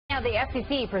Now, the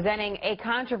FCC presenting a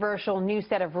controversial new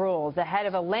set of rules ahead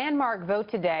of a landmark vote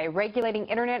today regulating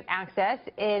internet access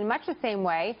in much the same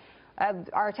way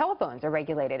our telephones are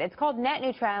regulated. It's called net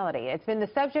neutrality. It's been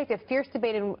the subject of fierce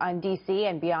debate in D.C.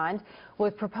 and beyond,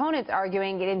 with proponents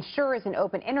arguing it ensures an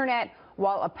open internet,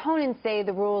 while opponents say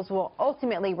the rules will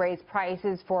ultimately raise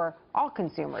prices for all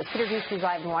consumers. Peter Ducey is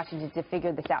live in Washington to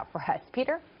figure this out for us.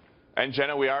 Peter? And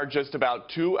Jenna, we are just about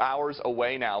 2 hours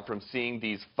away now from seeing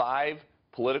these 5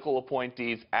 political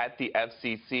appointees at the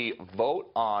FCC vote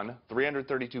on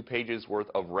 332 pages worth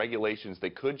of regulations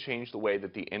that could change the way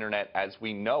that the internet as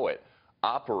we know it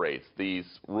operates.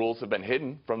 These rules have been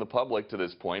hidden from the public to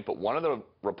this point, but one of the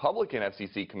Republican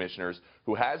FCC commissioners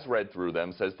who has read through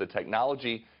them says the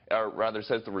technology, or rather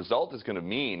says the result is going to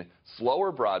mean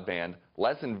slower broadband,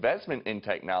 less investment in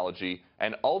technology,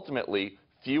 and ultimately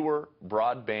fewer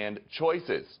broadband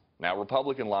choices. Now,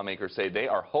 Republican lawmakers say they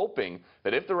are hoping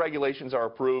that if the regulations are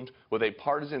approved with a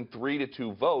partisan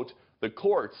 3-2 vote, the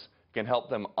courts can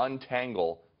help them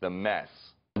untangle the mess.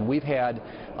 We've had,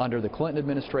 under the Clinton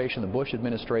administration, the Bush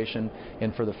administration,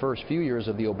 and for the first few years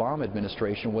of the Obama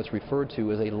administration, what's referred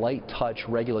to as a light touch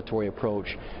regulatory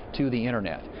approach to the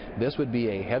internet. This would be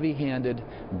a heavy-handed,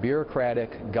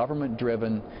 bureaucratic,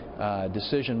 government-driven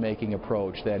decision-making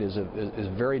approach that is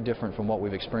very different from what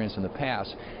we've experienced in the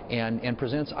past, and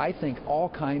presents, I think, all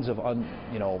kinds of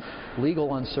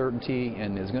legal uncertainty,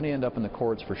 and is going to end up in the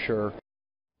courts for sure.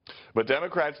 But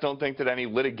Democrats don't think that any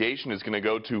litigation is going to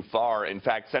go too far. In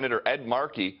fact, Senator Ed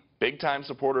Markey, big-time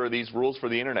supporter of these rules for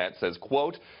the internet, says,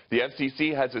 quote, "The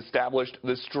FCC has established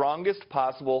the strongest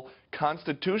possible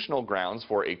constitutional grounds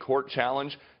for a court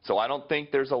challenge, so I don't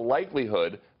think there's a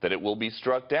likelihood that it will be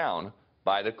struck down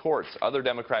by the courts." Other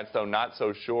Democrats, though, not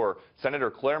so sure.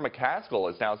 Senator Claire McCaskill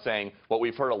is now saying what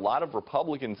we've heard a lot of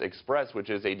Republicans express, which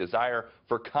is a desire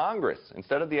for Congress,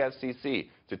 instead of the FCC,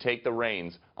 to take the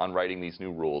reins on writing these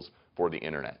new rules for the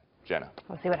internet. Jenna.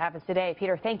 We'll see what happens today.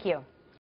 Peter, thank you.